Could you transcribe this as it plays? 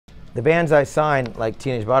The bands I sign, like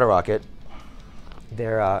Teenage Bottle Rocket,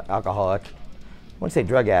 they're alcoholic. I wouldn't say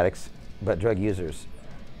drug addicts, but drug users.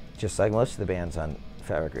 Just like most of the bands on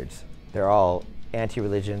Fat Records. They're all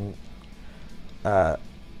anti-religion. They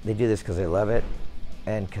do this because they love it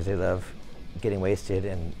and because they love getting wasted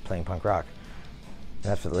and playing punk rock.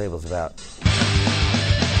 And that's what the label's about.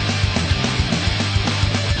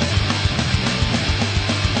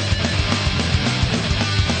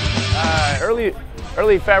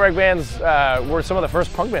 Early Fat Wreck bands were some of the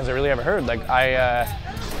first punk bands I really ever heard. Like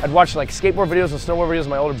I'd watch like skateboard videos and snowboard videos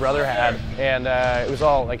my older brother had, and it was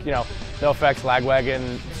all like, you know, NOFX,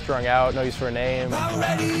 Lagwagon, Strung Out, No Use for a Name.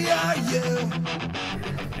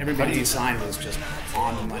 Everybody you signed was just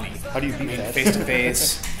on the money. How do you beat that? Face to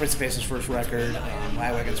Face's first record,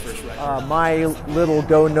 Lagwagon's first record. My little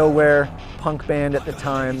go nowhere punk band at the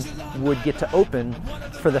time would get to open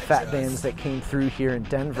for the fat bands that came through here in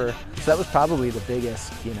Denver. So that was probably the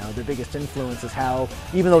biggest, you know, their biggest influence is how,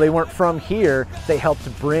 even though they weren't from here, they helped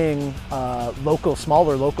bring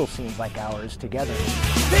smaller local scenes like ours together.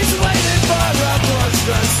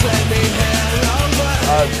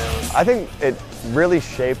 I think it really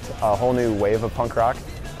shaped a whole new wave of punk rock.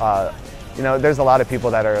 You know, there's a lot of people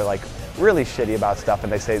that are like really shitty about stuff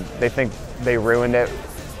and they think they ruined it.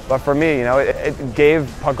 But for me, you know, it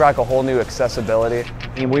gave punk rock a whole new accessibility.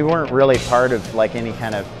 I mean, we weren't really part of like any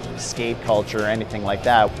kind of skate culture or anything like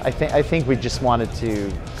that. I think we just wanted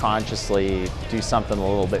to consciously do something a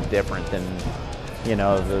little bit different than, you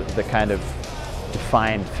know, the kind of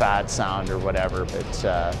defined fat sound or whatever.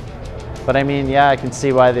 But I mean, yeah, I can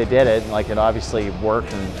see why they did it. Like, it obviously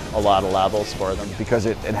worked in a lot of levels for them. Because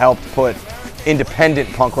it helped put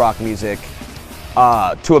independent punk rock music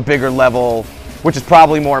to a bigger level, which is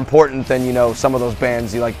probably more important than, you know, some of those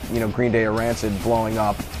bands, like, you know, Green Day or Rancid blowing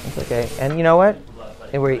up. It's okay. And you know what?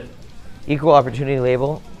 We're equal opportunity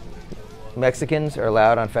label. Mexicans are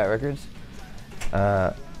allowed on Fat Records.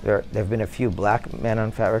 There have been a few black men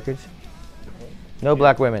on Fat Records. No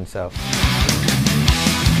black women, so.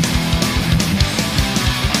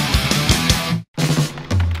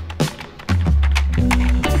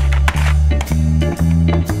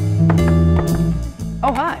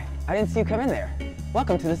 Oh, hi! I didn't see you come in there.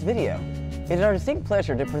 Welcome to this video. It is our distinct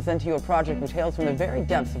pleasure to present to you a project which hails from the very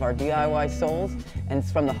depths of our DIY souls and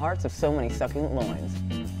from the hearts of so many succulent loins.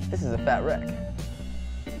 This is a Fat Wreck.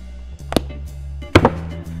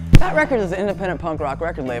 Fat Records is an independent punk rock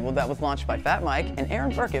record label that was launched by Fat Mike and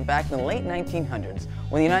Erin Burkett back in the late 1900s,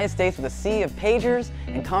 when the United States with a sea of pagers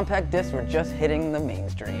and compact discs were just hitting the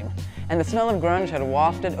mainstream, and the smell of grunge had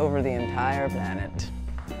wafted over the entire planet.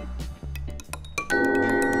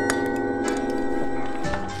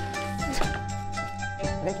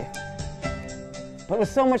 Thank you. But it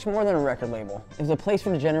was so much more than a record label. It was a place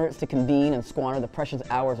for degenerates to convene and squander the precious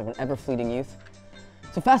hours of an ever-fleeting youth.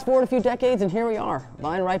 So fast forward a few decades and here we are,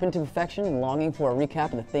 vine ripened to perfection and longing for a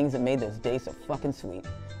recap of the things that made those days so fucking sweet.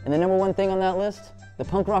 And the number one thing on that list? The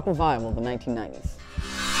punk rock revival of the 1990s.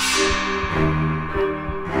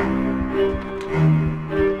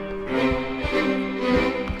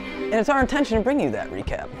 And it's our intention to bring you that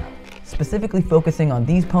recap. Specifically focusing on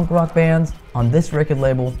these punk rock bands on this record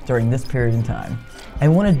label during this period in time.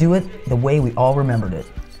 And we want to do it the way we all remembered it,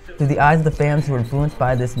 through the eyes of the fans who were influenced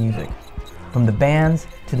by this music. From the bands,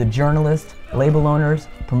 to the journalists, label owners,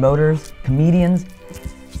 promoters, comedians,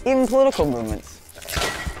 even political movements.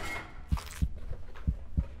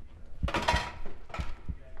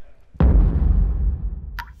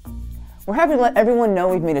 We're happy to let everyone know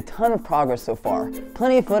we've made a ton of progress so far.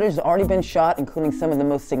 Plenty of footage has already been shot, including some of the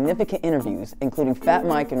most significant interviews, including Fat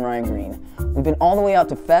Mike and Ryan Green. We've been all the way out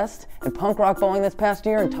to Fest and punk rock bowling this past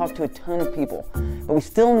year and talked to a ton of people. But we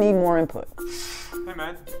still need more input. Hey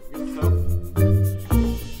man,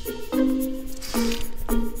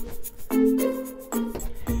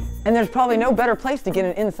 And there's probably no better place to get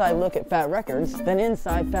an inside look at Fat Records than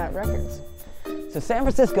inside Fat Records. So San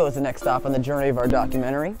Francisco is the next stop on the journey of our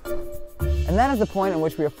documentary. And that is the point at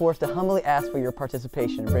which we are forced to humbly ask for your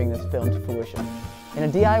participation in bringing this film to fruition. In a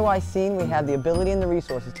DIY scene, we have the ability and the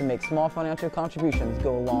resources to make small financial contributions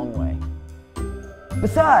go a long way.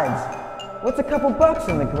 Besides, what's a couple bucks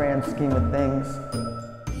in the grand scheme of things?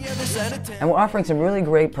 And we're offering some really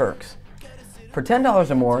great perks. For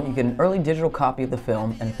 $10 or more, you get an early digital copy of the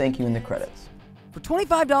film and a thank you in the credits. For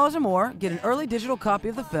 $25 or more, get an early digital copy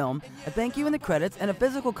of the film, a thank you in the credits, and a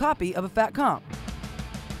physical copy of a Fat Comp.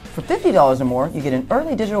 For $50 or more, you get an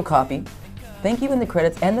early digital copy, thank you in the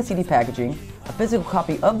credits and the CD packaging, a physical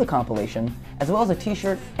copy of the compilation, as well as a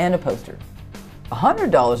t-shirt and a poster.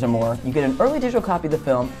 $100 or more, you get an early digital copy of the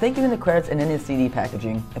film, thank you in the credits and in the CD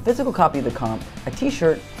packaging, a physical copy of the comp, a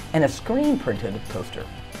t-shirt, and a screen printed poster.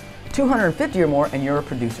 $250 or more and you're a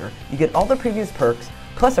producer. You get all the previous perks,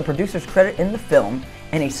 plus a producer's credit in the film,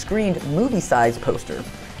 and a screened movie-sized poster,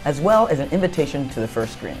 as well as an invitation to the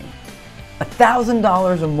first screening.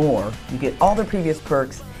 $1,000 or more, you get all the previous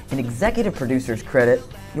perks, an executive producer's credit,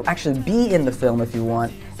 you'll actually be in the film if you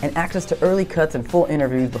want, and access to early cuts and full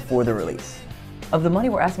interviews before the release. Of the money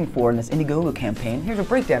we're asking for in this Indiegogo campaign, here's a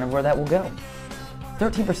breakdown of where that will go.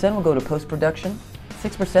 13% will go to post-production,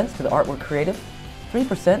 6% to the artwork creative,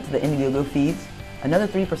 3% to the Indiegogo fees, another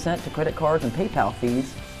 3% to credit cards and PayPal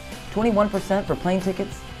fees, 21% for plane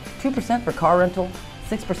tickets, 2% for car rental,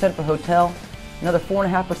 6% for hotel, another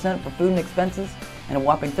 4.5% for food and expenses, and a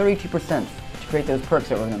whopping 32% to create those perks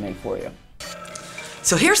that we're going to make for you.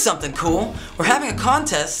 So here's something cool. We're having a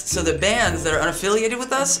contest so that bands that are unaffiliated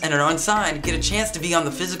with us and are unsigned get a chance to be on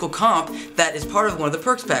the physical comp that is part of one of the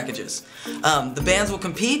perks packages. The bands will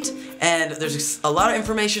compete, and there's a lot of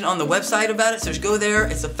information on the website about it, so just go there,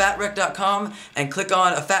 it's fatwreck.com, and click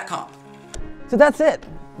on a fat comp. So that's it.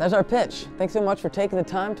 That's our pitch. Thanks so much for taking the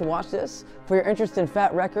time to watch this, for your interest in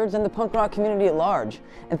Fat Records and the punk rock community at large.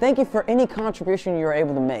 And thank you for any contribution you're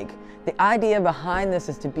able to make. The idea behind this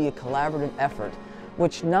is to be a collaborative effort,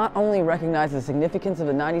 which not only recognizes the significance of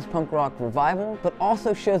the 90s punk rock revival, but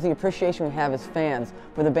also shows the appreciation we have as fans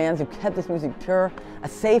for the bands who kept this music pure, a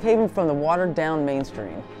safe haven from the watered down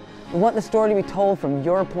mainstream. We want the story to be told from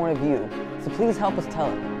your point of view, so please help us tell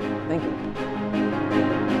it. Thank you.